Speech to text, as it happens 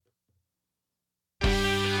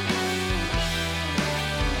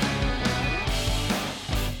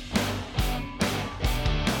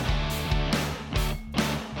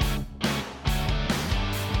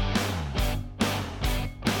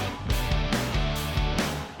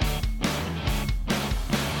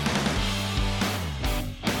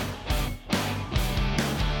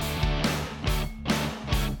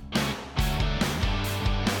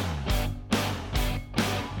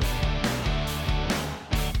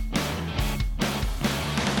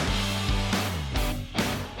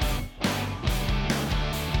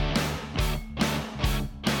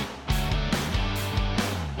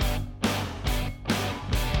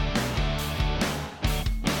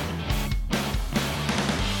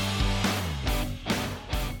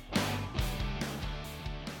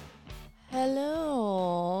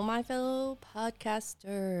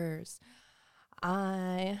podcasters.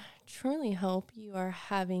 I truly hope you are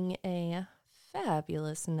having a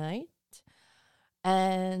fabulous night.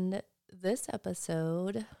 And this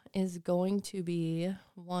episode is going to be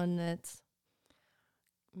one that's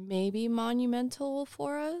maybe monumental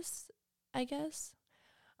for us, I guess.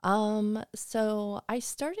 So I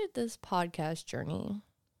started this podcast journey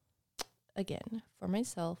again for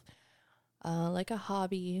myself, like a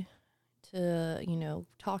hobby to,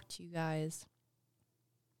 talk to you guys.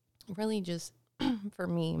 Really just for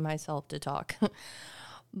me, myself to talk.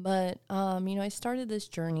 But, I started this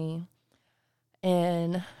journey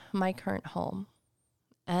in my current home,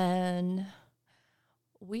 and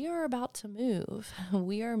we are about to move.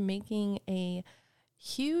 We are making a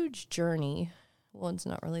huge journey. Well, it's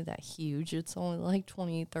not really that huge. It's only like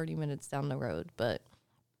 20, 30 minutes down the road. But,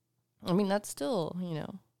 that's still,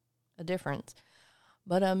 a difference.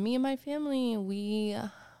 But me and my family, we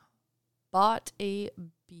bought a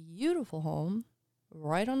beautiful home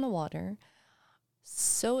right on the water.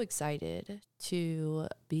 So excited to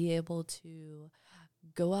be able to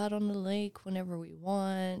go out on the lake whenever we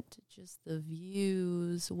want. Just the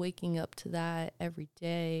views, waking up to that every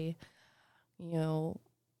day.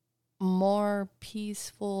 More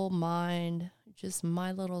peaceful mind. Just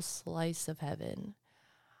my little slice of heaven.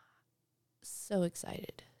 So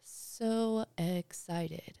excited. So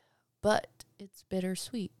excited. But it's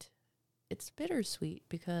bittersweet. It's bittersweet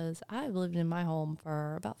because I've lived in my home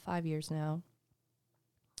for about 5 years now.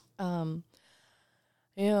 I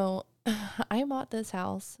bought this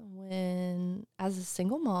house when, as a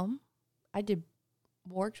single mom,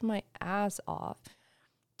 worked my ass off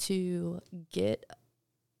to get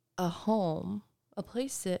a home, a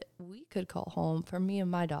place that we could call home for me and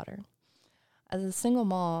my daughter. As a single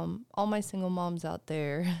mom, all my single moms out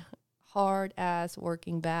there, hard ass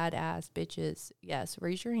working, bad ass bitches, yes,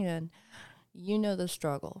 raise your hand. You know the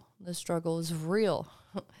struggle. The struggle is real.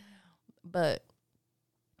 But,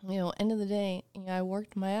 end of the day, I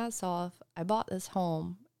worked my ass off. I bought this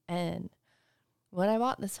home. And when I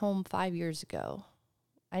bought this home 5 years ago,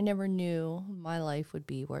 I never knew my life would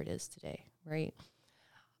be where it is today, right?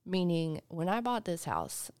 Meaning, when I bought this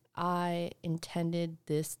house, I intended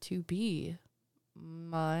this to be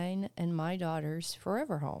mine and my daughter's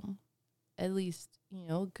forever home. At least,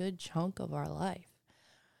 a good chunk of our life.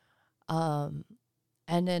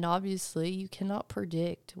 And then obviously you cannot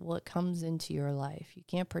predict what comes into your life. You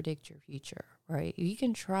can't predict your future, right? You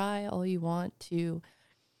can try all you want to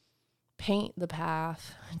paint the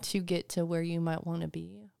path to get to where you might want to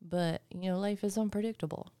be, but life is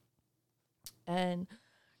unpredictable. And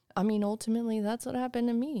ultimately that's what happened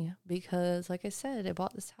to me because like I said, I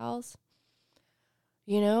bought this house,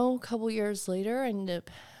 a couple years later, I ended up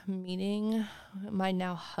meeting my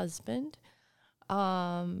now husband.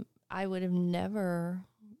 I would have never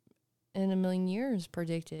in a million years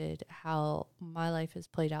predicted how my life has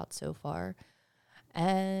played out so far.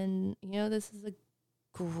 And, this is a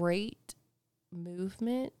great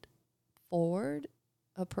movement forward,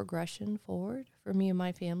 a progression forward for me and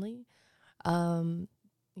my family. The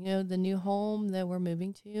new home that we're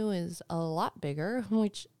moving to is a lot bigger,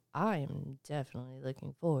 which I am definitely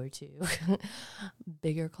looking forward to.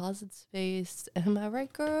 Bigger closet space. Am I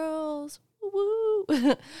right, girls? Woo!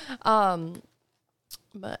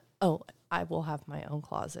 But I will have my own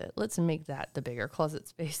closet. Let's make that the bigger closet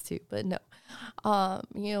space too. But no,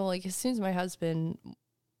 like as soon as my husband,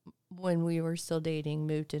 when we were still dating,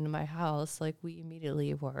 moved into my house, like we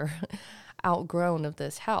immediately were outgrown of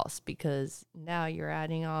this house because now you're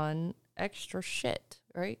adding on extra shit,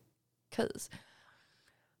 right? Because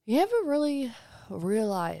you ever really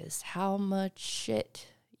realize how much shit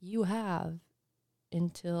you have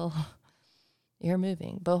until you're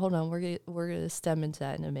moving. But hold on, we're gonna stem into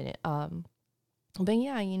that in a minute. But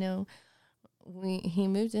yeah, he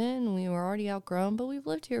moved in. We were already outgrown, but we've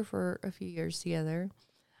lived here for a few years together.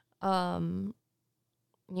 Me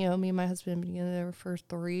and my husband have been together for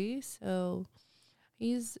 3, so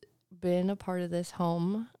he's been a part of this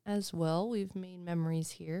home as well. We've made memories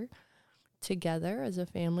here together as a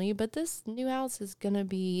family, but this new house is gonna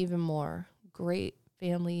be even more great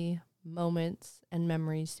family moments and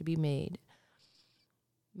memories to be made.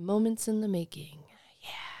 Moments in the making.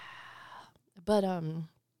 Yeah. But,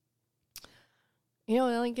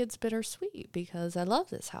 it gets bittersweet because I love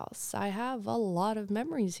this house. I have a lot of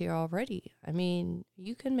memories here already.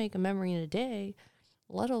 You can make a memory in a day,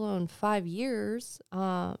 let alone 5 years,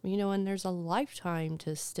 and there's a lifetime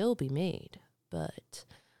to still be made. But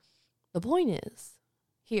the point is,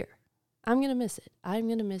 here, I'm going to miss it. I'm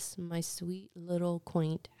going to miss my sweet little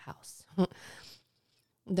quaint house.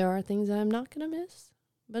 There are things that I'm not going to miss,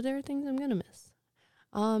 but there are things I'm gonna miss.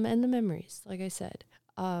 And the memories, like I said.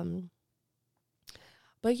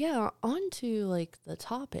 But yeah, on to like the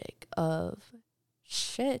topic of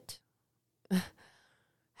shit.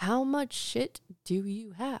 How much shit do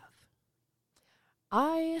you have?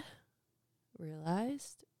 I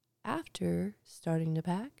realized after starting to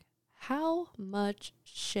pack how much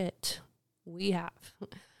shit we have.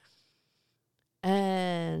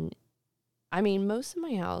 And I mean, most of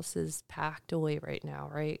my house is packed away right now,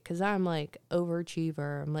 right? Because I'm like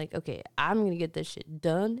overachiever. I'm like, okay, I'm going to get this shit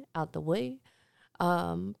done out the way.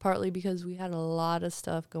 Partly because we had a lot of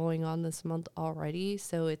stuff going on this month already.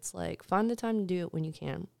 So it's like, find the time to do it when you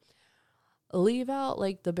can. Leave out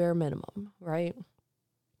like the bare minimum, right?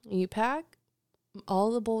 You pack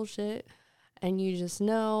all the bullshit and you just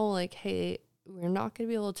know like, hey, we're not going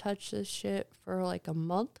to be able to touch this shit for like a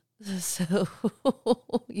month. So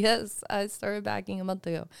yes, I started packing a month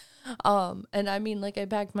ago. And I mean, like I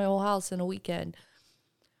packed my whole house in a weekend,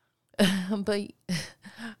 but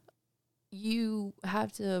you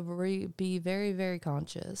have to be very, very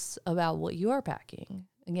conscious about what you are packing.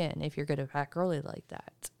 Again, if you're going to pack early like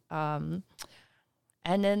that.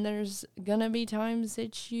 And then there's going to be times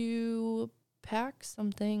that you pack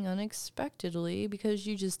something unexpectedly because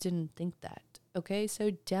you just didn't think that. Okay,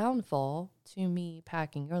 so downfall to me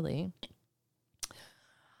packing early.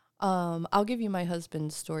 I'll give you my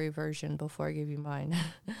husband's story version before I give you mine.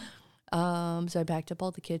 So I packed up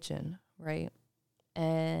all the kitchen, right?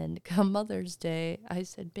 And come Mother's Day, I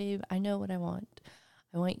said, babe, I know what I want.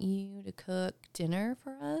 I want you to cook dinner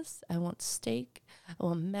for us. I want steak. I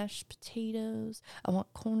want mashed potatoes. I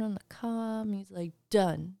want corn on the cob. He's like,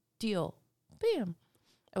 done. Deal. Bam.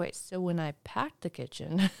 Okay, so when I packed the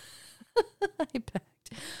kitchen, I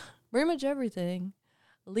packed pretty much everything,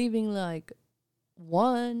 leaving like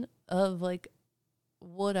one of like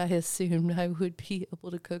what I assumed I would be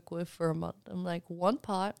able to cook with for a month. I'm like one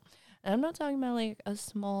pot. And I'm not talking about like a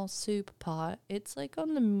small soup pot. It's like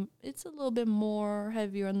it's a little bit more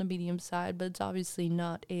heavier on the medium side, but it's obviously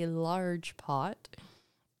not a large pot.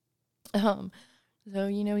 So,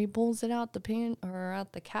 he pulls it out the pan or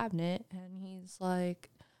out the cabinet and he's like,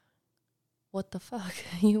 what the fuck?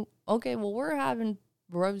 Okay, well, we're having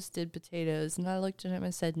roasted potatoes. And I looked at him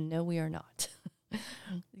and said, no, we are not.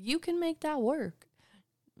 You can make that work.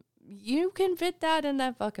 You can fit that in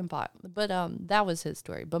that fucking pot. But that was his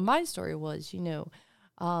story. But my story was,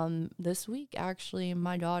 this week, actually,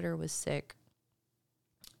 my daughter was sick.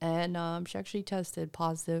 And she actually tested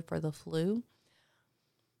positive for the flu.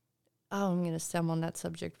 Oh, I'm going to stem on that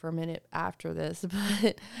subject for a minute after this.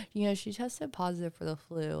 But, she tested positive for the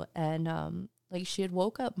flu. And, she had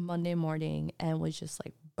woke up Monday morning and was just,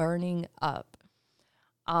 like, burning up.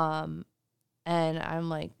 And I'm,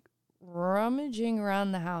 like, rummaging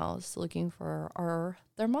around the house looking for our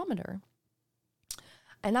thermometer.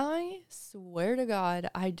 And I swear to God,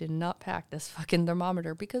 I did not pack this fucking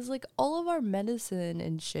thermometer because, like, all of our medicine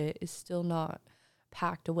and shit is still not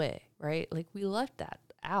packed away, right? Like, we left that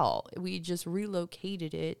out. We just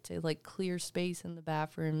relocated it to, like, clear space in the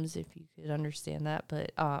bathrooms, if you could understand that.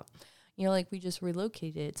 But, we just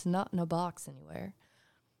relocated it. It's not in a box anywhere.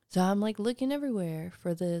 So I'm, like, looking everywhere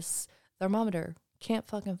for this thermometer. Can't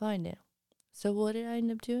fucking find it. So what did I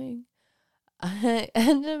end up doing? I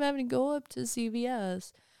ended up having to go up to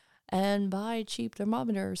CVS and buy a cheap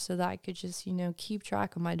thermometer so that I could just, keep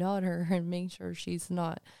track of my daughter and make sure she's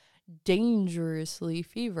not dangerously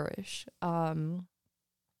feverish. That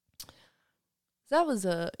was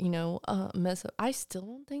a mess up. I still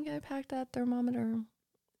don't think I packed that thermometer.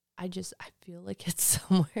 I feel like it's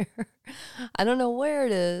somewhere. I don't know where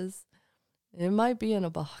it is. It might be in a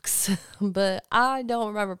box, but I don't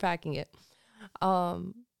remember packing it.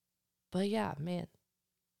 But yeah, man,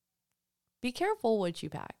 be careful what you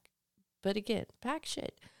pack. But again, pack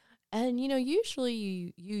shit. And, usually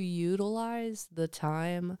you utilize the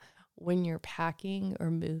time when you're packing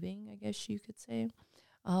or moving, I guess you could say.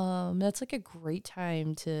 That's like a great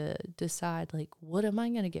time to decide, like, what am I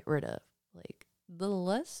going to get rid of? Like, the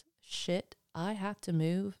less shit I have to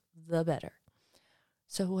move, the better.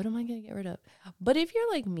 So what am I going to get rid of? But if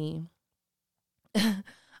you're like me,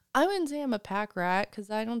 I wouldn't say I'm a pack rat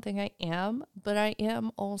because I don't think I am, but I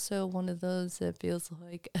am also one of those that feels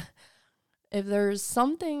like if there's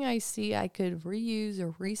something I see I could reuse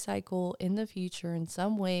or recycle in the future in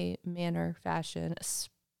some way, manner, fashion,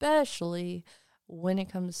 especially when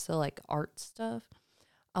it comes to like art stuff,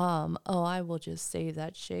 I will just save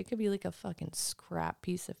that shit. It could be like a fucking scrap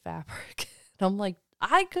piece of fabric. And I'm like,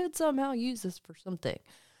 I could somehow use this for something.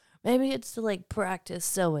 Maybe it's to like practice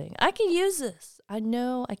sewing. I can use this. I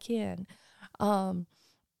know I can.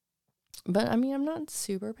 But I mean, I'm not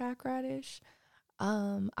super pack ratish.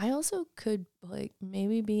 I also could like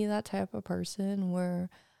maybe be that type of person where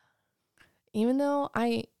even though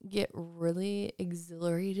I get really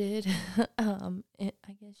exhilarated, I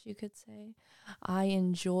guess you could say, I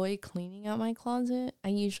enjoy cleaning out my closet. I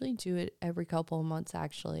usually do it every couple of months,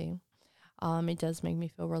 actually. It does make me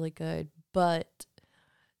feel really good, but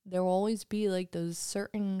there will always be like those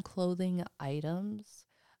certain clothing items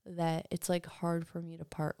that it's like hard for me to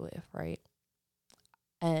part with, right?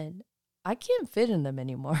 And I can't fit in them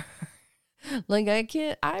anymore. Like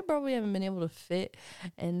I probably haven't been able to fit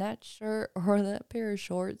in that shirt or that pair of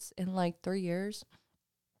shorts in like 3 years.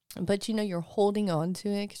 But you're holding on to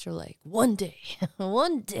it because you're like, one day,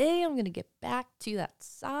 one day I'm going to get back to that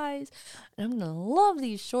size and I'm going to love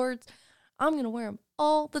these shorts. I'm going to wear them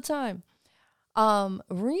all the time.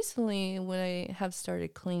 Recently when I have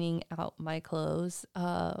started cleaning out my clothes,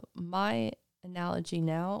 my analogy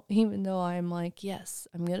now, even though I'm like, yes,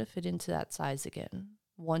 I'm going to fit into that size again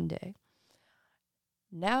one day.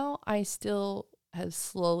 Now I still have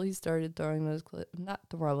slowly started throwing those clothes, not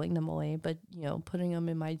throwing them away, but, putting them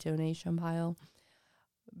in my donation pile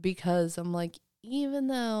because I'm like, even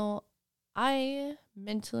though I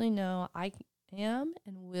mentally know I am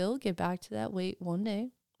and will get back to that weight one day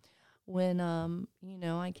when,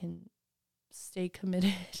 I can stay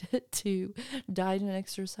committed to diet and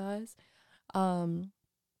exercise.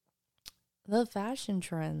 The fashion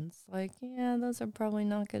trends, like, yeah, those are probably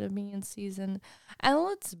not going to be in season. And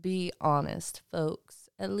let's be honest, folks,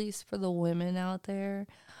 at least for the women out there,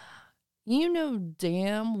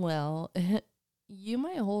 damn well you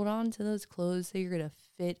might hold on to those clothes that you're going to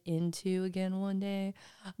fit into again one day.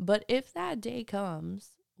 But if that day comes,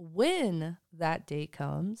 when that day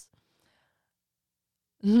comes,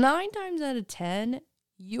 9 times out of 10,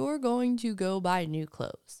 you're going to go buy new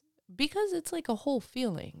clothes because it's like a whole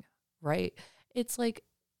feeling. Right? It's like,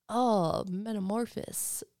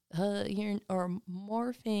 metamorphosis. Or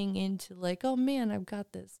morphing into like, oh man, I've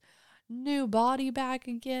got this new body back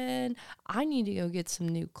again. I need to go get some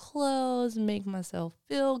new clothes and make myself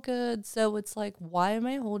feel good. So it's like, why am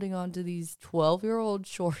I holding on to these 12-year-old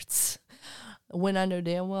shorts when I know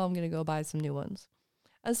damn well I'm going to go buy some new ones?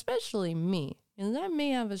 Especially me, because I may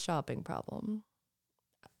have a shopping problem.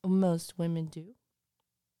 Most women do.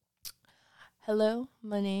 Hello,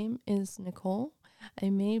 my name is Nicole.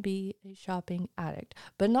 I may be a shopping addict,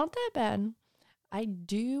 but not that bad. I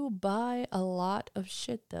do buy a lot of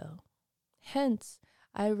shit though. Hence,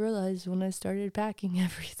 I realized when I started packing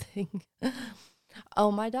everything.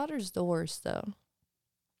 Oh, my daughter's the worst though.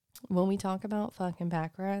 When we talk about fucking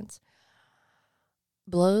pack rats,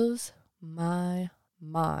 blows my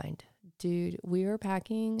mind. Dude, we were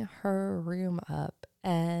packing her room up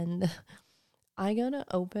and I gotta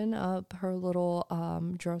open up her little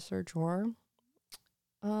dresser drawer.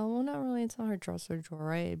 Well, not really. It's not her dresser drawer,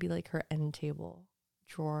 right? It'd be like her end table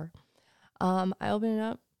drawer. I open it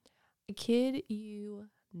up. I kid you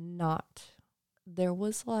not. There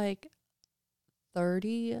was like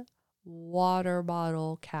 30 water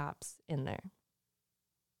bottle caps in there.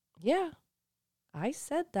 Yeah, I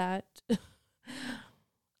said that.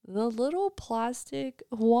 The little plastic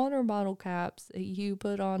water bottle caps that you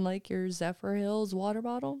put on like your Zephyr Hills water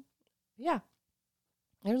bottle. Yeah.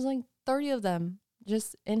 There's like 30 of them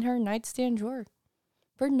just in her nightstand drawer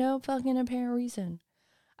for no fucking apparent reason.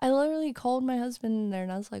 I literally called my husband in there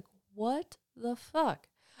and I was like, what the fuck?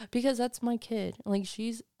 Because that's my kid. Like,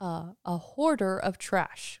 she's a hoarder of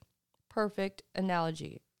trash. Perfect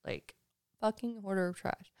analogy. Like, fucking hoarder of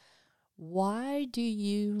trash. Why do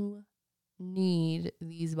you need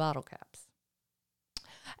these bottle caps?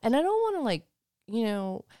 And I don't want to like,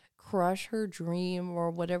 crush her dream or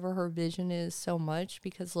whatever her vision is so much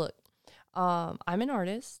because look, I'm an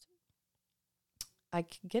artist. I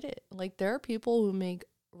get it. Like, there are people who make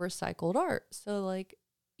recycled art. So like,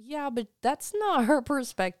 yeah, but that's not her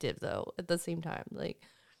perspective though at the same time. Like,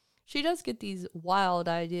 she does get these wild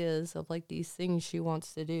ideas of like these things she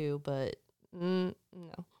wants to do, but no.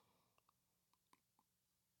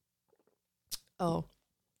 Oh,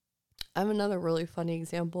 I have another really funny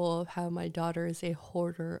example of how my daughter is a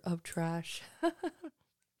hoarder of trash.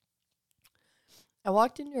 I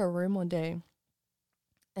walked into her room one day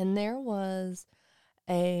and there was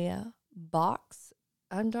a box.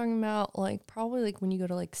 I'm talking about like probably like when you go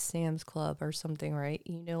to like Sam's Club or something, right?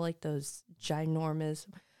 Like those ginormous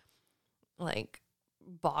like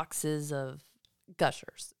boxes of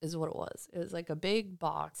Gushers is what it was. It was like a big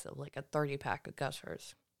box of like a 30-pack of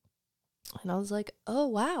Gushers. And I was like, oh,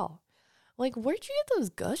 wow. Like, where'd you get those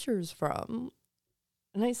Gushers from?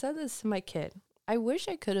 And I said this to my kid. I wish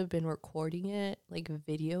I could have been recording it, like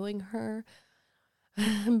videoing her,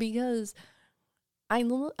 because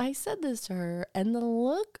I said this to her, and the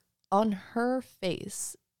look on her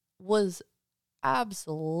face was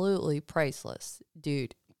absolutely priceless,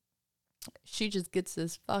 dude. She just gets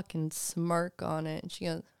this fucking smirk on it, and she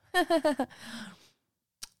goes,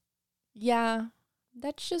 yeah,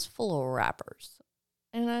 that's just full of rappers.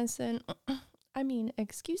 And I said, I mean,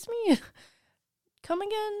 excuse me? Come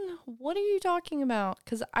again? What are you talking about?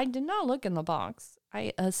 Because I did not look in the box.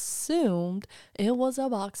 I assumed it was a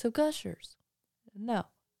box of Gushers. No,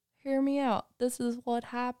 hear me out. This is what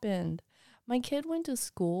happened. My kid went to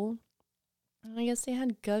school, and I guess they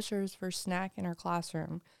had Gushers for snack in her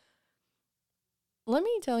classroom. Let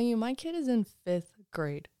me tell you, my kid is in 5th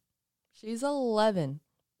grade. She's 11.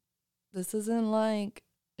 This isn't like,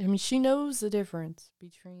 I mean, she knows the difference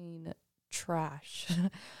between trash.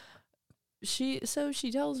 She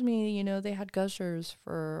tells me, they had Gushers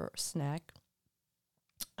for snack.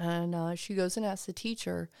 And she goes and asks the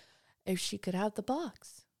teacher if she could have the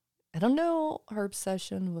box. I don't know her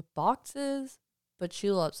obsession with boxes, but she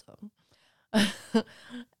loves them.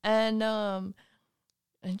 And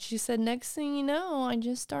she said, next thing you know, I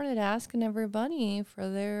just started asking everybody for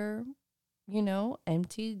their,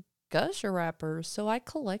 empty Gusher wrappers. So I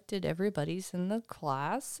collected everybody's in the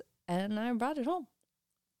class and I brought it home.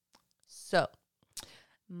 So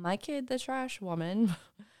my kid, the trash woman,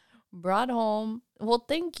 brought home, well,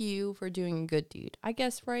 thank you for doing a good deed. I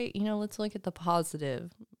guess, right? Let's look at the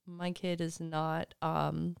positive. My kid is not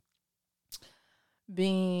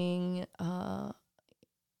being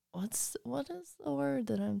what is the word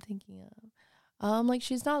that I'm thinking of? Like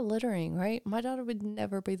she's not littering, right? My daughter would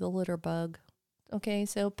never be the litter bug. Okay,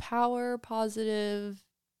 so power, positive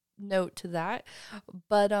note to that.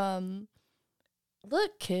 But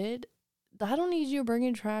look, kid, I don't need you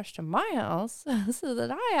bringing trash to my house so that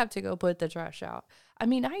I have to go put the trash out. I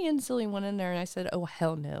mean, I instantly went in there and I said, oh,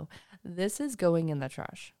 hell no. This is going in the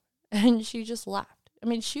trash. And she just laughed. I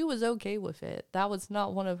mean, she was okay with it. That was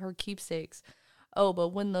not one of her keepsakes. Oh, but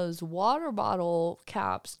when those water bottle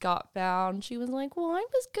caps got found, she was like, well, I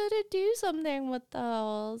was going to do something with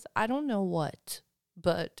those. I don't know what,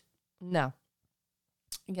 but no.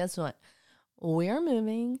 Guess what? We're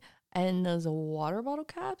moving, and those water bottle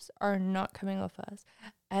caps are not coming with us.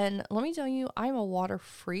 And let me tell you, I'm a water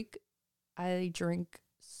freak. I drink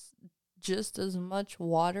just as much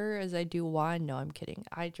water as I do wine. No, I'm kidding.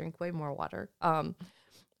 I drink way more water.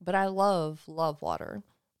 But I love water,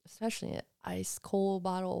 especially an ice cold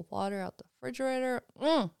bottle of water out the refrigerator.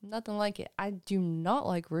 Nothing like it. I do not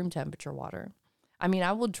like room temperature water. I mean,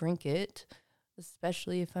 I will drink it,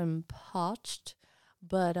 especially if I'm parched,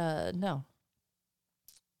 but no.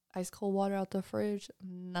 Ice cold water out the fridge,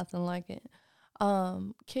 nothing like it.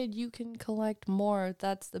 Kid, you can collect more.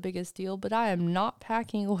 That's the biggest deal, but I am not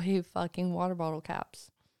packing away fucking water bottle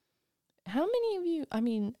caps. How many of you, I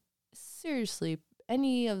mean, seriously,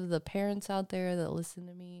 any of the parents out there that listen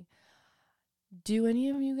to me, do any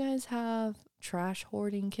of you guys have trash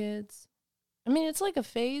hoarding kids? I mean, it's like a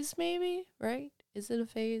phase maybe, right? Is it a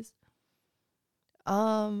phase?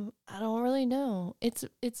 I don't really know. It's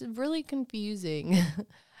really confusing,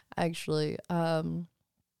 actually.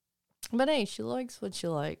 But hey, she likes what she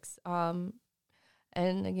likes. And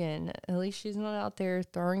again, at least she's not out there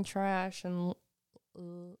throwing trash and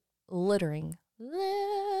littering.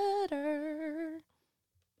 Litter.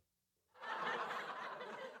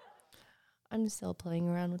 I'm still playing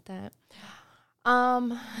around with that.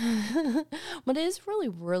 But it is really,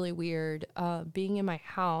 really weird, being in my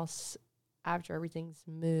house after everything's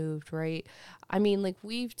moved, right? I mean, like,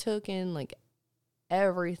 we've taken, like,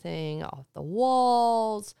 everything off the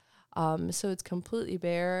walls, so it's completely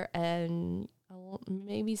bare, and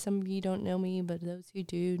maybe some of you don't know me, but those who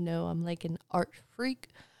do know I'm, like, an art freak.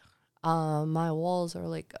 My walls are,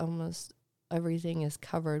 like, almost everything is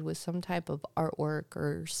covered with some type of artwork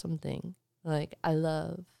or something. Like, I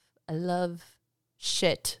love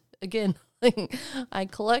shit. Again, like, I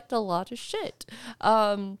collect a lot of shit.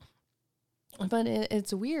 But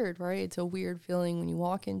it's weird, right? It's a weird feeling when you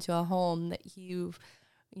walk into a home that you've,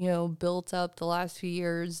 built up the last few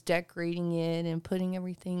years, decorating it and putting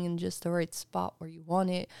everything in just the right spot where you want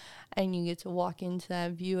it. And you get to walk into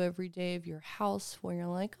that view every day of your house where you're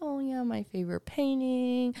like, oh yeah, my favorite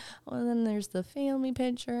painting. Oh, and then there's the family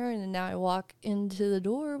picture. And then now I walk into the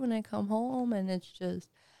door when I come home and it's just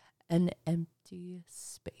an empty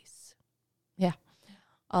space. Yeah.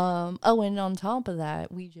 Oh, and on top of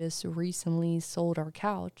that, we just recently sold our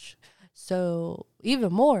couch. So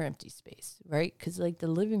even more empty space, right? Because, like, the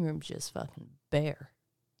living room's just fucking bare.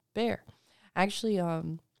 Actually,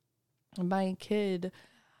 my kid,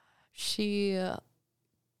 she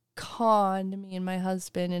conned me and my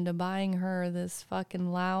husband into buying her this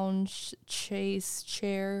fucking lounge chase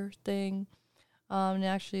chair thing. It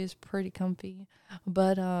actually is pretty comfy.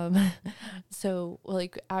 But so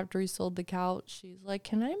like after we sold the couch, she's like,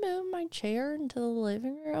 "Can I move my chair into the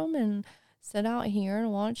living room and sit out here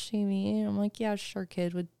and watch TV?" And I'm like, "Yeah, sure,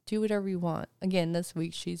 kid. Would do whatever you want." Again, this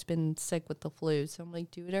week she's been sick with the flu, so I'm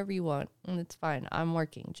like, "Do whatever you want, and it's fine. I'm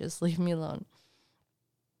working. Just leave me alone."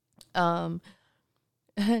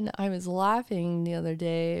 And I was laughing the other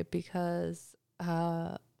day because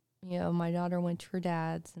my daughter went to her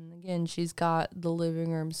dad's, and again, she's got the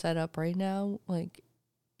living room set up right now. Like,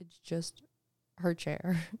 it's just her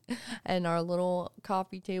chair and our little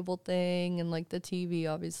coffee table thing and, like, the TV,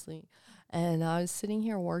 obviously. And I was sitting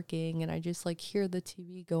here working, and I just, like, hear the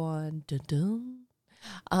TV go on. Dun-dun.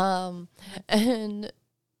 And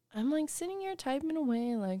I'm, like, sitting here typing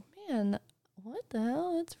away, like, man, what the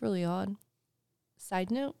hell? That's really odd.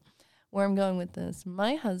 Side note, where I'm going with this,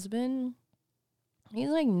 my husband, he's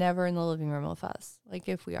like never in the living room with us, like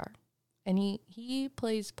if we are. And he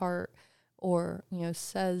plays part or,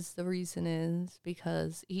 says the reason is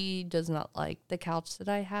because he does not like the couch that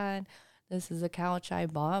I had. This is a couch I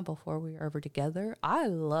bought before we were ever together. I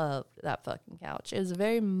loved that fucking couch. It was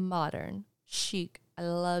very modern, chic. I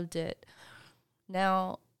loved it.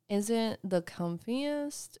 Now, isn't the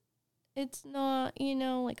comfiest? It's not,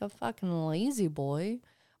 like a fucking lazy boy.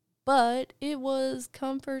 But it was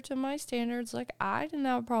comfort to my standards. Like, I didn't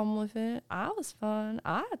have a problem with it. I was fun.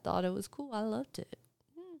 I thought it was cool. I loved it.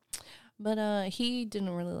 But he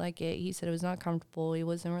didn't really like it. He said it was not comfortable. He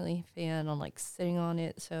wasn't really a fan on, like, sitting on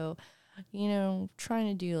it. So, trying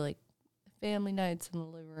to do, like, family nights in the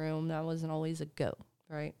living room, that wasn't always a go,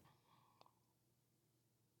 right?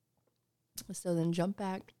 So then jump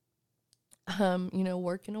back,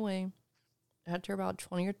 working away. After about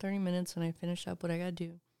 20 or 30 minutes when I finish up what I gotta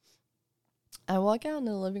do, I walk out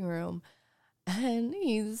into the living room, and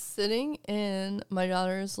he's sitting in my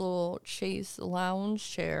daughter's little Chase lounge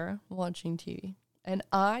chair watching TV. And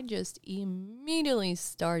I just immediately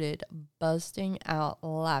started busting out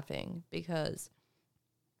laughing because,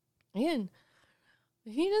 again,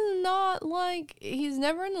 he does not he's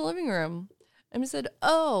never in the living room. And I said,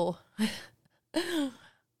 "Oh,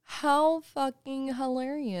 how fucking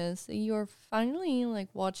hilarious that you're finally, like,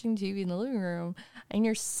 watching TV in the living room and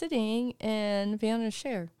you're sitting in Vanna's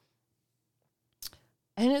chair."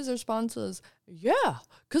 And his response was, "Yeah,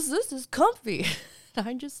 because this is comfy."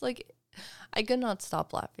 I just, I could not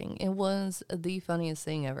stop laughing. It was the funniest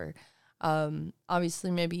thing ever.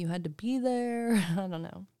 Obviously, maybe you had to be there. I don't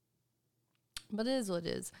know. But it is what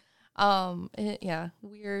it is.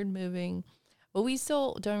 Weird moving. But we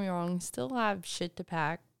still, don't get me wrong, still have shit to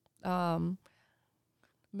pack.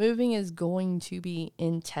 Moving is going to be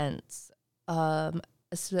intense,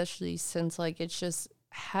 especially since, like, it's just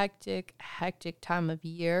hectic time of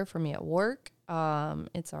year for me at work.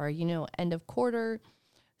 It's our, end of quarter,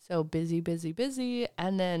 so busy.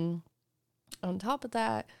 And then on top of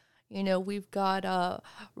that, we've got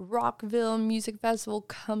Rockville Music Festival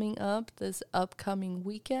coming up this upcoming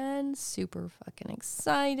weekend. Super fucking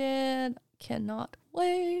excited. Cannot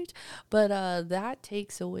wait. But that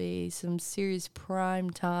takes away some serious prime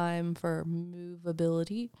time for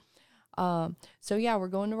movability. So yeah, we're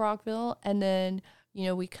going to Rockville, and then,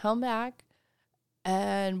 we come back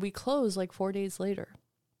and we close like 4 days later.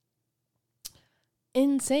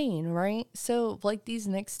 Insane, right? So, like, these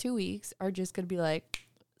next 2 weeks are just gonna be like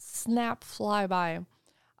snap, fly by.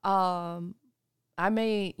 I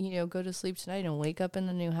may, go to sleep tonight and wake up in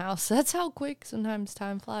the new house. That's how quick sometimes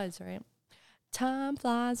time flies, right? Time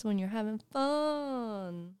flies when you're having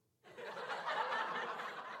fun.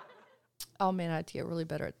 Oh man, I have to get really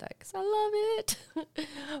better at that because I love it.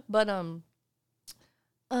 But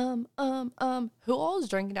who all is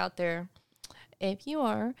drinking out there? If you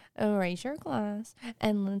are, raise your glass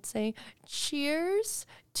and let's say cheers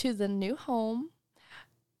to the new home.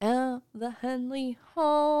 The Henley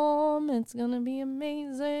home. It's gonna be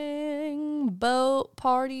amazing. Boat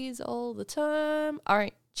parties all the time. All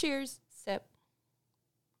right, cheers. Sip.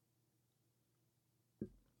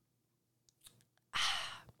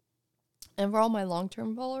 And for all my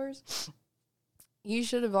long-term followers, you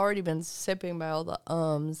should have already been sipping by all the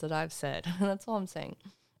that I've said. That's all I'm saying.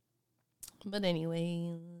 But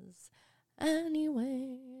anyways.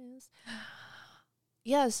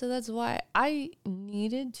 Yeah, so that's why I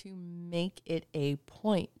needed to make it a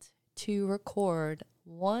point to record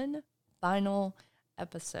one final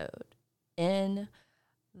episode in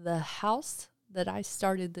the house that I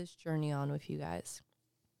started this journey on with you guys.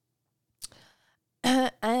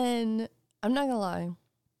 And And I'm not gonna lie.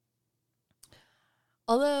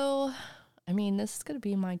 Although, I mean, this is gonna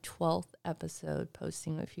be my 12th episode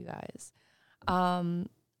posting with you guys.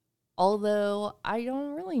 Although I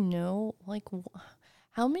don't really know, like,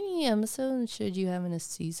 how many episodes should you have in a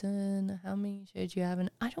season? How many should you have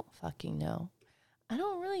in? I don't fucking know. I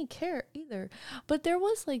don't really care either. But there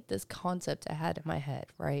was like this concept I had in my head,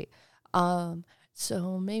 right?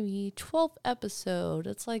 So maybe 12th episode.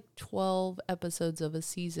 It's like 12 episodes of a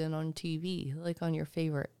season on TV, like on your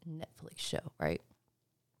favorite Netflix show, right?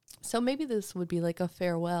 So maybe this would be like a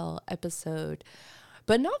farewell episode,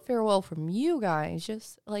 but not farewell from you guys,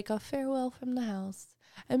 just like a farewell from the house.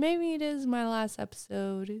 And maybe it is my last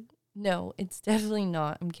episode. No, it's definitely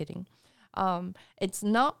not. I'm kidding. It's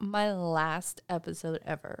not my last episode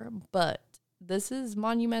ever, but this is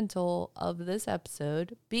monumental of this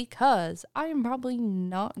episode because I am probably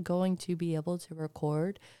not going to be able to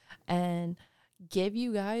record and give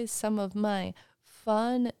you guys some of my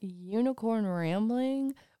fun unicorn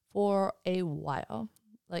rambling for a while,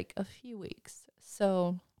 like a few weeks.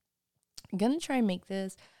 So I'm going to try and make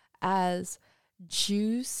this as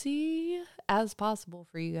juicy as possible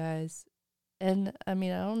for you guys. And I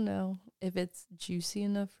mean, I don't know if it's juicy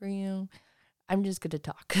enough for you. I'm just going to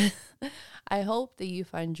talk. I hope that you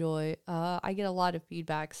find joy. I get a lot of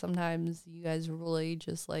feedback. Sometimes you guys really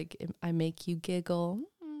just like, I make you giggle.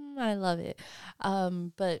 I love it.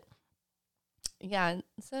 But yeah,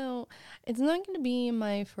 so it's not going to be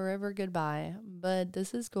my forever goodbye, but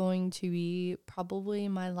this is going to be probably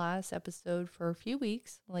my last episode for a few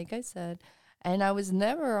weeks, like I said. And I was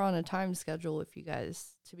never on a time schedule with you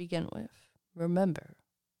guys to begin with. Remember,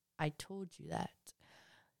 I told you that.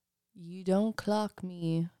 You don't clock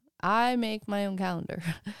me. I make my own calendar.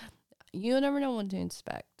 You never know what to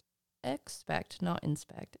expect. Expect, not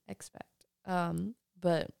inspect. Expect.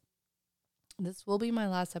 But this will be my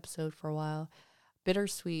last episode for a while.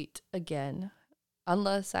 Bittersweet again.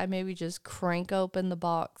 Unless I maybe just crank open the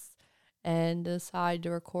box and decide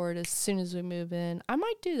to record as soon as we move in. I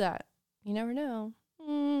might do that. You never know.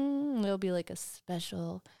 It'll be like a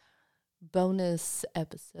special bonus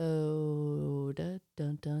episode.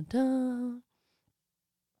 Dun, dun, dun.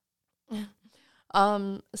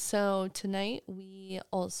 So tonight we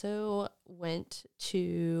also went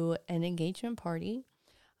to an engagement party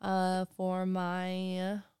for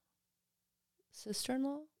my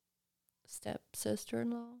sister-in-law,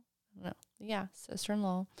 step-sister-in-law. No, yeah,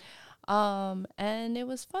 sister-in-law. And it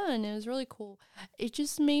was fun. It was really cool. It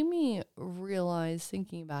just made me realize,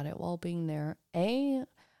 thinking about it while being there,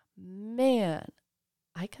 man,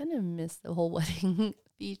 I kind of missed the whole wedding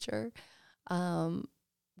feature.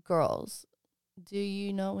 Girls, do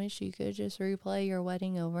you not wish you could just replay your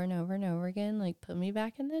wedding over and over and over again? Like, put me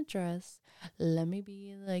back in the dress. Let me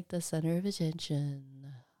be like the center of attention.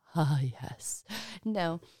 Ah, yes.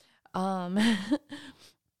 No. But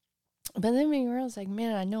then we realized, like,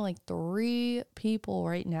 man, I know like 3 people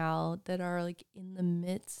right now that are like in the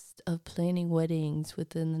midst of planning weddings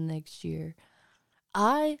within the next year.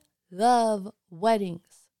 I love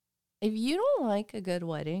weddings. If you don't like a good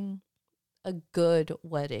wedding,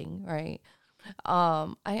 right?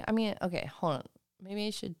 I mean, okay, hold on. Maybe I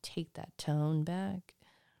should take that tone back.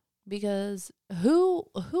 Because who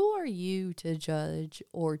are you to judge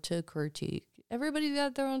or to critique? Everybody's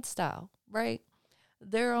got their own style, right?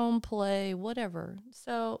 Their own play, whatever.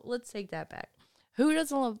 So let's take that back. Who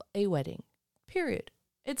doesn't love a wedding? Period.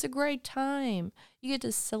 It's a great time. You get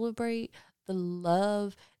to celebrate the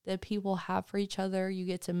love that people have for each other. You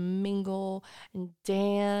get to mingle and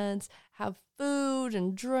dance, have food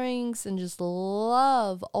and drinks, and just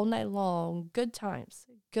love all night long. Good times.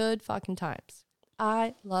 Good fucking times.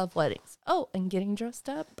 I love weddings. Oh, and getting dressed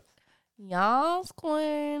up. Yes,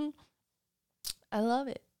 queen. I love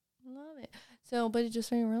it. Love it. So, but it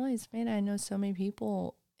just made me realize, man, I know so many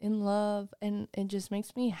people in love, and it just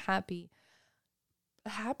makes me happy.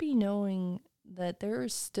 Happy knowing that there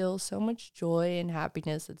is still so much joy and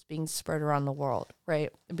happiness that's being spread around the world,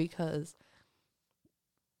 right? Because,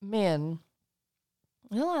 man,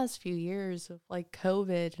 in the last few years of like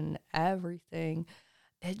COVID and everything,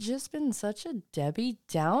 it's just been such a Debbie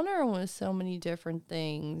Downer with so many different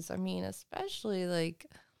things. I mean, especially like,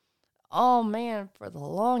 oh man, for the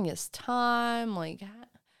longest time, like,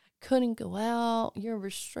 couldn't go out. You're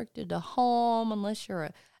restricted to home unless you're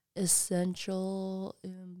a essential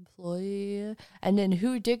employee. And then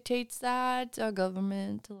who dictates that? Our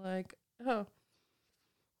government. Like, oh.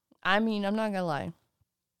 I mean, I'm not gonna lie.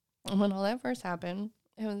 When all that first happened,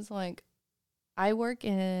 it was like, I work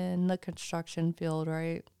in the construction field,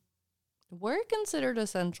 right? We're considered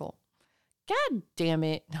essential. God damn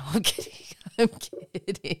it. No, I'm kidding. I'm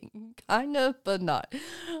kidding. kind of, but not.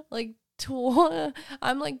 Like,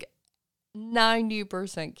 I'm like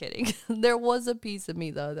 90% kidding. There was a piece of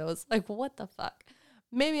me, though, that was like, what the fuck?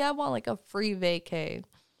 Maybe I want like a free vacay.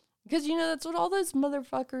 Because, that's what all those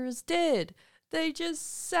motherfuckers did. They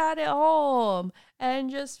just sat at home and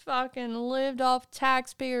just fucking lived off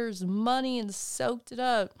taxpayers' money and soaked it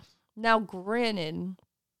up. Now, granted,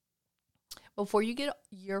 before you get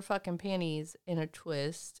your fucking panties in a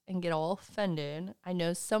twist and get all offended, I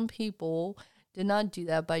know some people did not do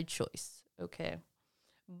that by choice, okay?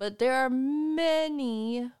 But there are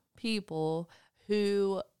many people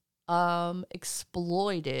who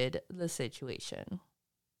exploited the situation.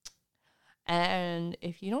 And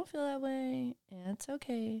if you don't feel that way, it's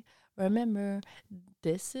okay. Remember,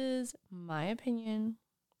 this is my opinion,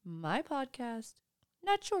 my podcast,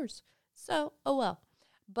 not yours. So, oh well.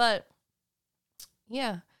 But,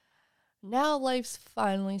 yeah, now life's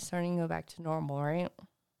finally starting to go back to normal, right?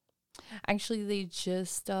 Actually, they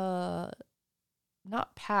just, not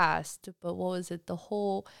passed, but what was it? The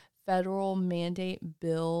whole federal mandate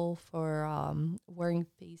bill for wearing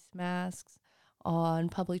face masks on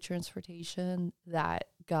public transportation that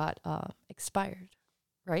got expired,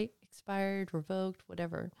 right? Expired, revoked,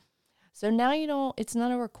 whatever. So now it's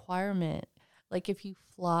not a requirement. Like if you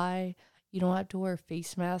fly, you don't have to wear a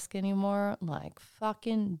face mask anymore. Like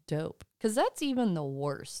fucking dope. Because that's even the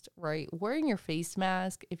worst, right? Wearing your face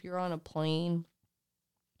mask if you're on a plane.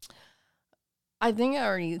 I think I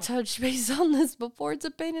already touched base on this before. It's a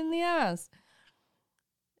pain in the ass.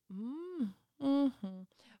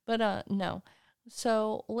 But no.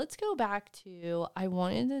 So let's go back to, I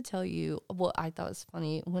wanted to tell you what I thought was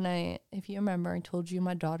funny. If you remember, I told you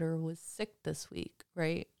my daughter was sick this week,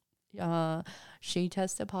 right? She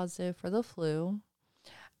tested positive for the flu,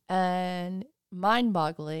 and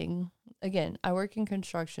mind-boggling. Again, I work in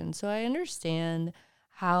construction, so I understand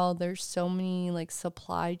how there's so many like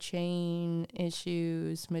supply chain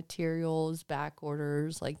issues, materials, back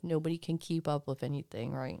orders, like nobody can keep up with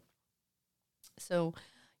anything, right? So,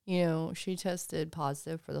 she tested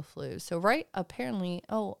positive for the flu. So, right, apparently,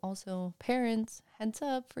 also parents, heads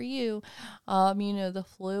up for you, the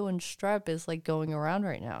flu and strep is like going around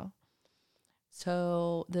right now.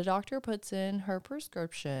 So the doctor puts in her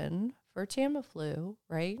prescription for Tamiflu,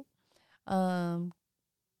 right? Go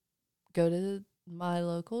to my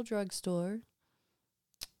local drugstore.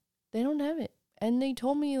 They don't have it. And they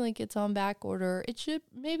told me like it's on back order.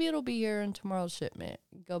 Maybe it'll be here in tomorrow's shipment.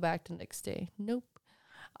 Go back the next day. Nope.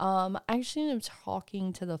 I actually ended up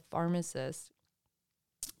talking to the pharmacist.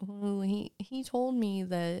 He told me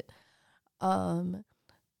that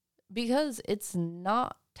because it's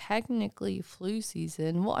not technically flu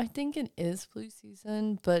season. Well, I think it is flu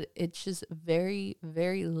season, but it's just very,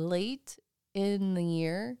 very late in the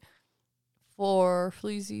year for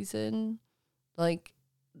flu season. Like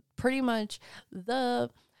pretty much the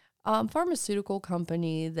pharmaceutical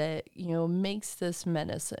company that, makes this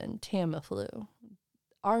medicine, Tamiflu,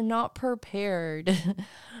 are not prepared.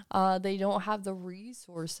 They don't have the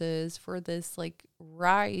resources for this like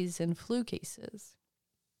rise in flu cases.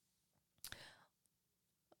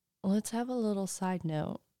 Let's have a little side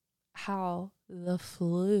note how the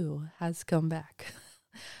flu has come back.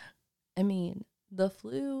 I mean, the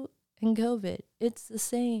flu and COVID, it's the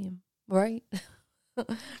same, right?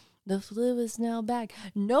 The flu is now back.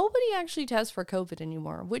 Nobody actually tests for COVID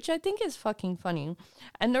anymore, which I think is fucking funny.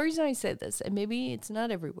 And the reason I say this, and maybe it's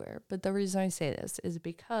not everywhere, but the reason I say this is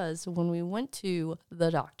because when we went to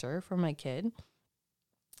the doctor for my kid,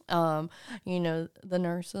 the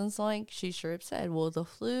nurse was like, she sure said, well, the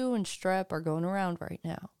flu and strep are going around right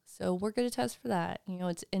now. So we're going to test for that.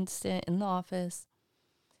 It's instant in the office.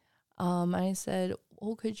 I said,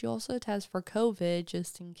 well, could you also test for COVID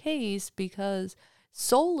just in case?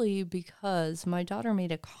 Solely because my daughter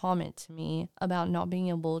made a comment to me about not being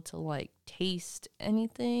able to like taste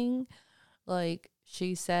anything. Like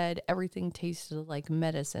she said everything tasted like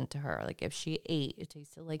medicine to her. Like if she ate, it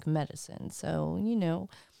tasted like medicine. So,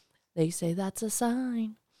 they say that's a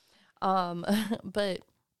sign. But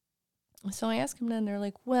so I asked them and they're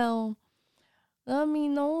like, well, I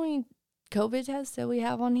mean, the only COVID test that we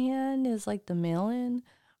have on hand is like the mail-in.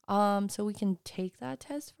 So we can take that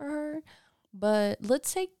test for her. But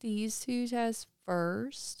let's take these two tests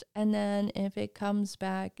first. And then if they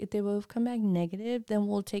both come back negative, then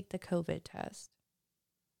we'll take the COVID test.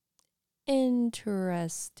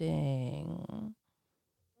 Interesting.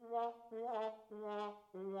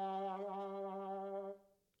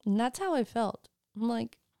 And that's how I felt. I'm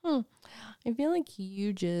like, I feel like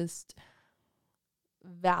you just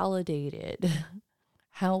validated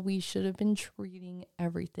how we should have been treating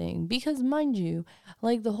everything. Because mind you,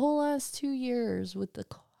 like the whole last 2 years with the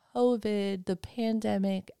COVID, the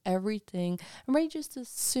pandemic, everything, everybody just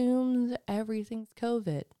assumes everything's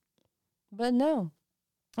COVID. But no,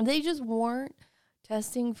 they just weren't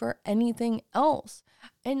testing for anything else.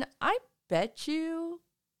 And I bet you,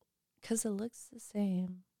 because it looks the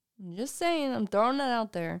same, I'm just saying, I'm throwing it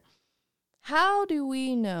out there. How do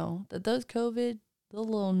we know that those COVID, the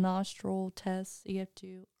little nostril tests you have to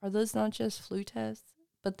do, are those not just flu tests,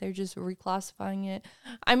 but they're just reclassifying it?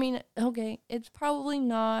 I mean, okay, it's probably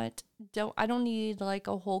not. I don't need like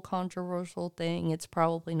a whole controversial thing. It's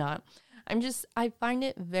probably not. I find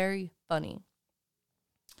it very funny.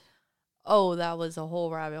 Oh, that was a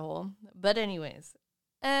whole rabbit hole. But anyways,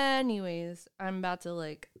 I'm about to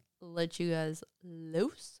like let you guys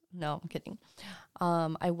loose. No, I'm kidding.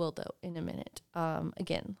 I will though in a minute.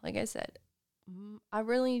 Again, like I said, I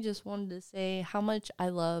really just wanted to say how much I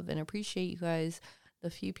love and appreciate you guys. The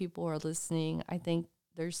few people who are listening. I think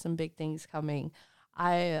there's some big things coming.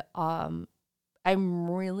 I'm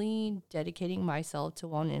really dedicating myself to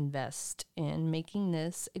want to invest in making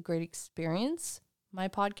this a great experience. My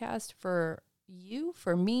podcast for you,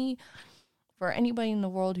 for me, for anybody in the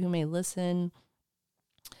world who may listen.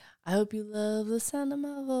 I hope you love the sound of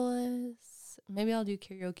my voice. Maybe I'll do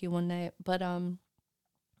karaoke one night, but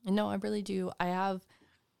no, I really do. I have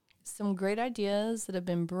some great ideas that have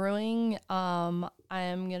been brewing. I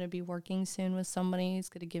am going to be working soon with somebody who's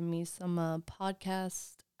going to give me some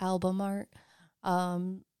podcast album art.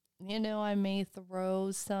 I may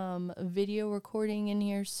throw some video recording in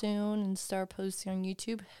here soon and start posting on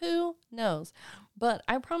YouTube. Who knows? But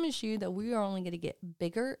I promise you that we are only going to get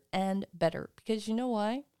bigger and better, because you know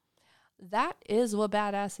why? That is what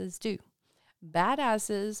badasses do.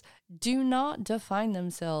 Badasses do not define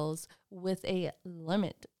themselves with a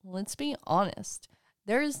limit. Let's be honest.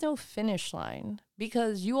 There is no finish line,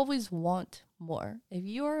 because you always want more. If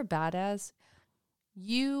you are a badass,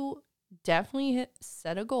 you definitely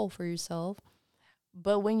set a goal for yourself.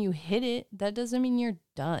 But when you hit it, that doesn't mean you're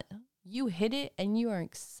done. You hit it and you are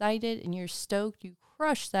excited and you're stoked. You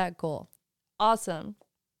crush that goal. Awesome.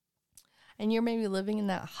 And you're maybe living in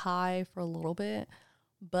that high for a little bit,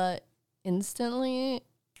 but instantly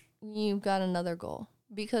you've got another goal,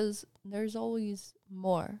 because there's always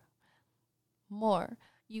more.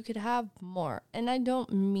 You could have more. And I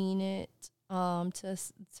don't mean it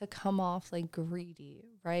to come off like greedy,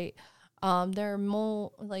 right? There are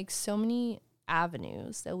more, like, so many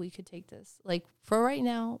avenues that we could take this. Like, for right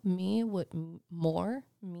now, what more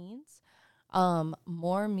means I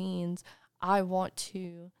want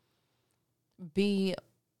to be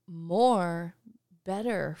more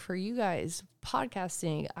better for you guys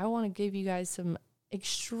podcasting. I want to give you guys some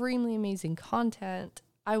extremely amazing content.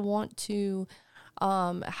 I want to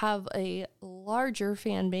have a larger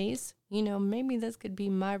fan base. Maybe this could be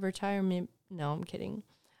my retirement. No, I'm kidding.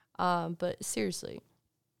 But seriously,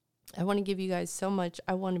 I want to give you guys so much.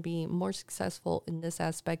 I want to be more successful in this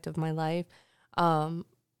aspect of my life. I'm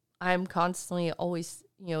constantly always,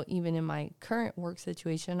 even in my current work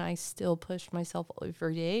situation, I still push myself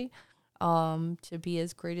every day to be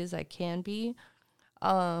as great as I can be.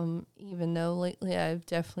 Even though lately I've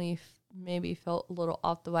definitely maybe felt a little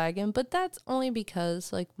off the wagon, but that's only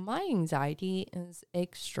because, like, my anxiety is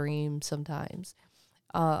extreme sometimes.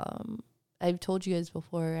 I've told you guys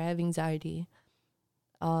before, I have anxiety.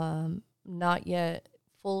 Not yet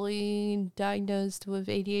fully diagnosed with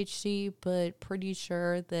ADHD, but pretty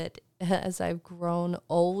sure that as I've grown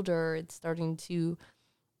older, it's starting to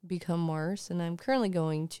become worse. And I'm currently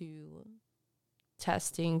going to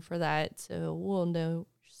testing for that, so we'll know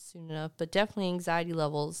soon enough. But definitely anxiety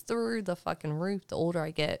levels through the fucking roof the older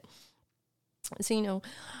I get. So,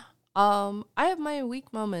 I have my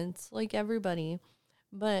weak moments like everybody.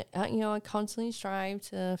 But, I constantly strive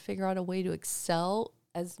to figure out a way to excel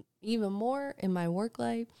as even more in my work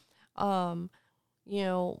life.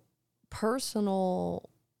 Personal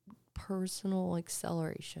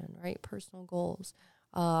acceleration, right? Personal goals.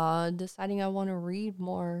 Deciding I want to read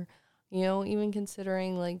more, even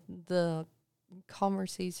considering like the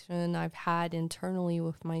conversation I've had internally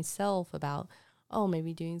with myself about,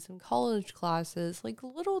 maybe doing some college classes, like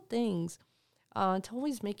little things, to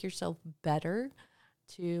always make yourself better,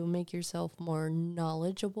 to make yourself more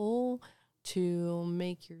knowledgeable, to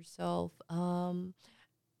make yourself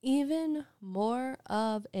even more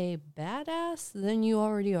of a badass than you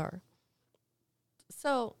already are.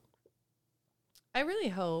 So I really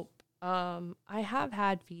hope, I have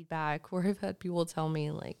had feedback where I've had people tell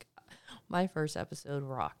me, like, my first episode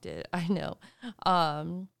rocked it. I know.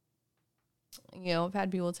 I've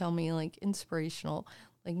had people tell me, like, inspirational.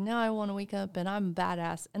 Like, now I want to wake up and I'm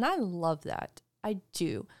badass. And I love that. I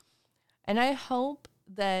do. And I hope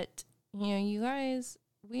that, you guys,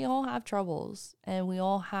 we all have troubles and we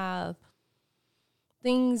all have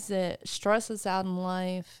things that stress us out in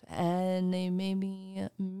life, and they maybe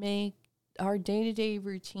make our day-to-day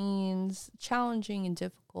routines challenging and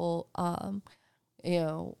difficult.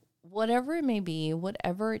 Whatever it may be,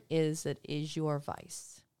 whatever it is that is your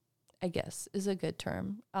vice, I guess is a good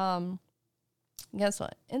term. Guess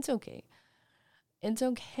what? It's okay. It's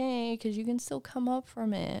okay, because you can still come up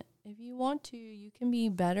from it. If you want to, you can be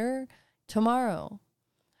better tomorrow.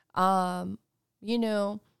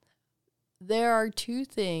 There are two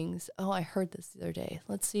things. Oh, I heard this the other day.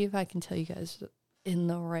 Let's see if I can tell you guys in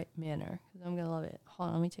the right manner, because I'm going to love it. Hold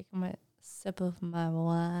on, let me take my sip of my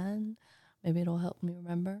wine. Maybe it'll help me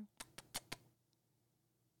remember.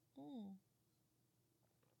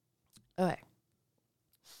 Okay.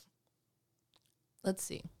 Let's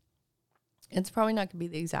see. It's probably not going to be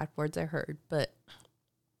the exact words I heard, but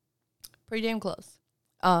pretty damn close.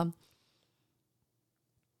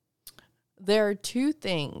 There are two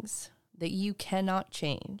things that you cannot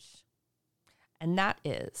change, and that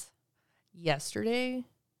is yesterday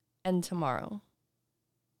and tomorrow.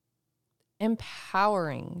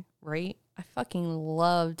 Empowering, right? I fucking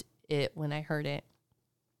loved it when I heard it.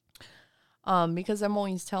 Because I'm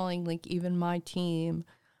always telling, like, even my team,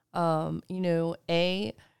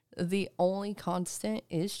 A, the only constant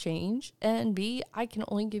is change, and B, I can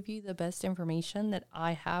only give you the best information that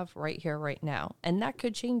I have right here, right now. And that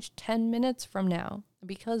could change 10 minutes from now,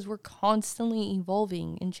 because we're constantly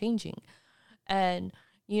evolving and changing. And,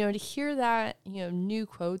 to hear that, new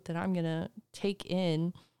quote that I'm going to take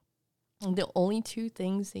in, the only two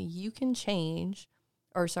things that you can change,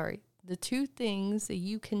 the two things that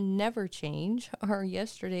you can never change are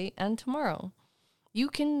yesterday and tomorrow. You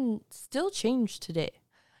can still change today.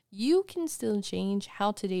 You can still change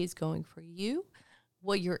how today is going for you,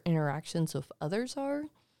 what your interactions with others are.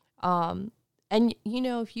 And,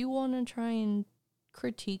 if you want to try and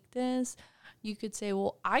critique this, you could say,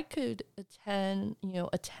 well, I could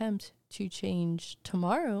attempt to change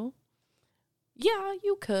tomorrow. Yeah,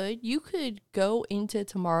 you could. You could go into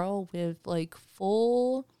tomorrow with like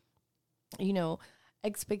full,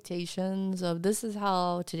 expectations of this is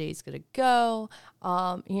how today's going to go.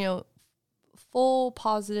 Full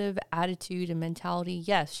positive attitude and mentality.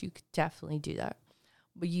 Yes, you could definitely do that.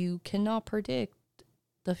 But you cannot predict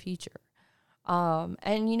the future.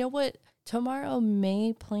 And you know what? Tomorrow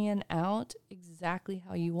may plan out exactly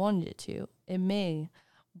how you wanted it to. It may,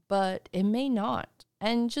 but it may not.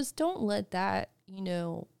 And just don't let that,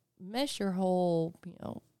 mess your whole,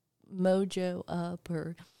 mojo up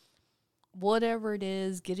or whatever it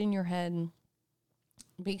is, get in your head.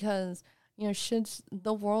 Because,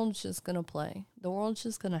 the world's just going to play. The world's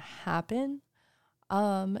just going to happen.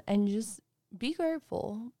 And just be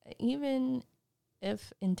grateful. Even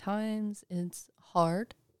if in times it's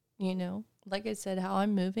hard, like I said, how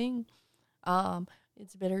I'm moving,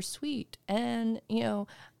 it's bittersweet. And,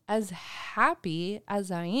 as happy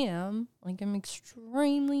as I am, like I'm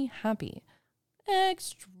extremely happy.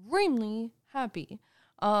 It's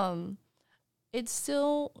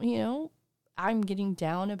still, I'm getting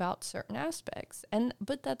down about certain aspects,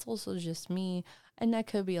 but that's also just me, and that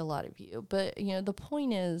could be a lot of you. But, the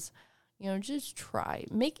point is, just try,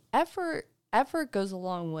 make effort. Effort goes a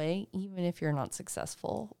long way, even if you're not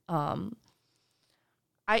successful. I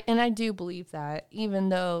do believe that, even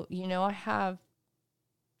though, I have,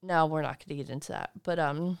 no, we're not going to get into that. But,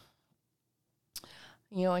 I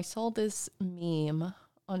saw this meme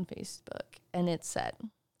on Facebook, and it said,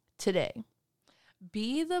 today,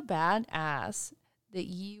 be the badass that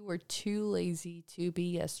you were too lazy to be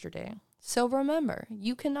yesterday. So remember,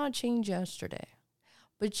 you cannot change yesterday,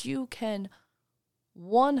 but you can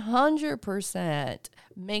 100%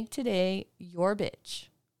 make today your bitch,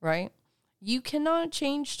 right? You cannot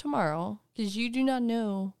change tomorrow because you do not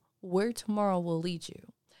know where tomorrow will lead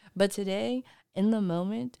you. But today, in the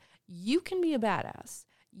moment, you can be a badass.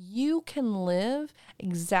 You can live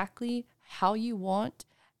exactly how you want.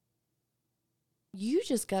 You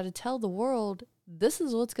just got to tell the world, this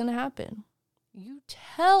is what's going to happen. You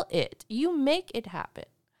tell it. You make it happen.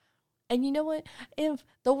 And you know what? If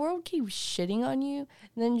the world keeps shitting on you,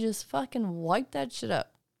 then just fucking wipe that shit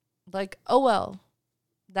up. Like, oh well,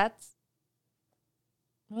 that's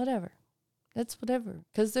whatever. That's whatever.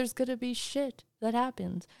 Because there's going to be shit that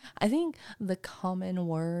happens. I think the common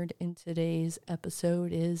word in today's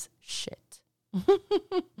episode is shit.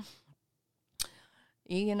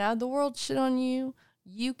 You can have the world shit on you.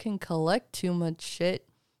 You can collect too much shit.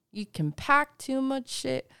 You can pack too much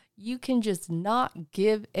shit. you can just not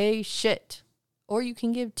give a shit. Or you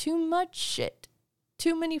can give too much shit.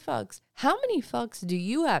 Too many fucks. How many fucks do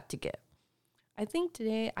you have to give? I think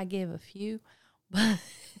today I gave a few. But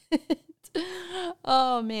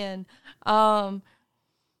oh, man.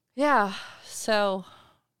 Yeah. So,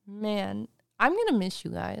 man, I'm going to miss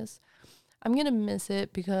you guys. I'm going to miss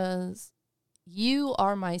it because you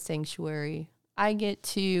are my sanctuary. I get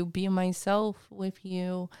to be myself with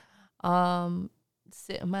you,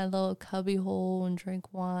 sit in my little cubby hole and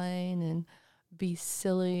drink wine and be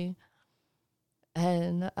silly.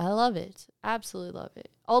 And I love it. Absolutely love it.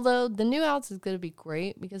 Although the new house is going to be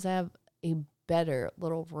great because I have a better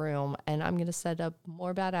little room and I'm going to set up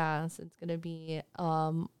more badass. It's going to be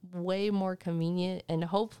way more convenient and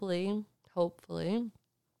hopefully,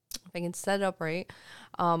 if I can set it up right,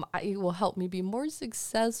 it will help me be more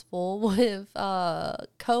successful with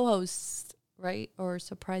co-hosts, right? Or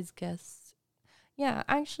surprise guests. Yeah,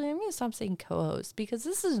 actually, I'm going to stop saying co-host because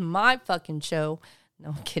this is my fucking show. No,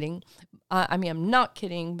 I'm kidding. I mean, I'm not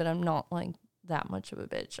kidding, but I'm not like that much of a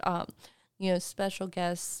bitch. Special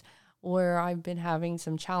guests where I've been having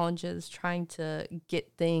some challenges trying to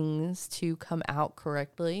get things to come out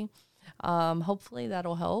correctly. Hopefully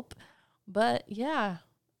that'll help. But yeah,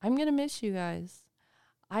 I'm going to miss you guys.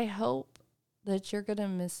 I hope that you're going to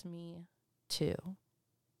miss me too.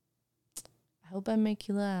 I hope I make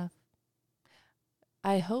you laugh.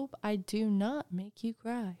 I hope I do not make you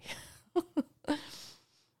cry.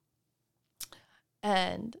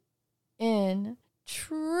 And in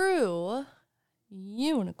true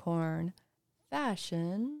unicorn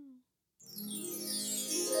fashion,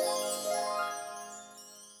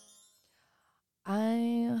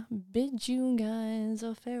 I bid you guys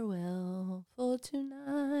a farewell for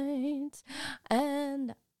tonight,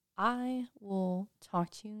 and I will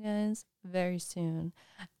talk to you guys very soon.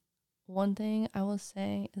 One thing I will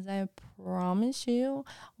say is I promise you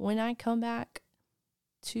when I come back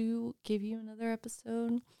to give you another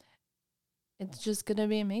episode, it's just going to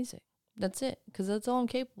be amazing. That's it, because that's all I'm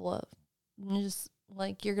capable of. And just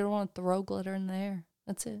like you're going to want to throw glitter in the air.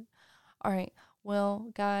 That's it. All right.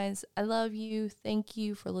 Well, guys, I love you. Thank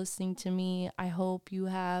you for listening to me. I hope you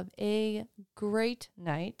have a great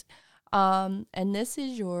night. And this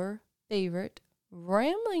is your favorite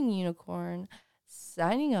rambling unicorn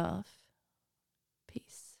signing off.